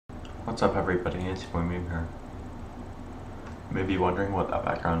What's up, everybody? It's Boy Meme here. You may be wondering what that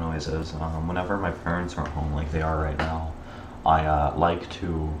background noise is. Whenever my parents aren't home, like they are right now, I like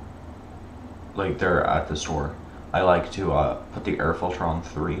to, like they're at the store, I like to put the air filter on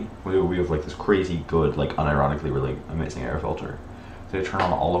 3. We have like this crazy good, like unironically really amazing air filter. So I turn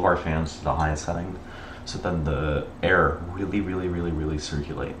on all of our fans to the highest setting, so then the air really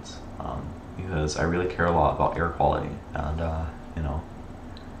circulates. Because I really care a lot about air quality, and you know,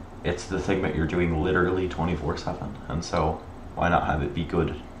 it's the thing that you're doing literally 24/7, and so why not have it be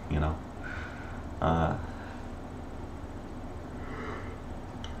good, you know?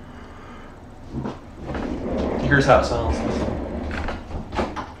 Here's how it sounds.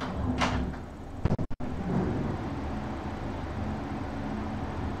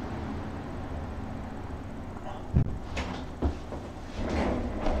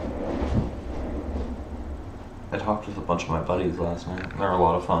 I talked with a bunch of my buddies last night. They're a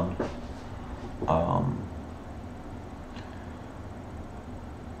lot of fun.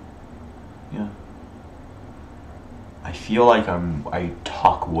 Yeah. I feel like I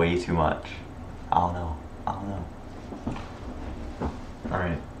talk way too much. I don't know.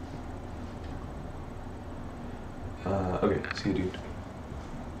 Alright. Okay, see you, dude.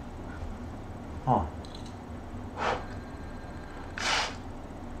 Oh.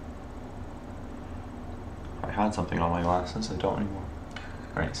 I had something on my glasses, I don't anymore.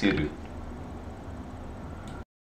 Alright, see you, dude.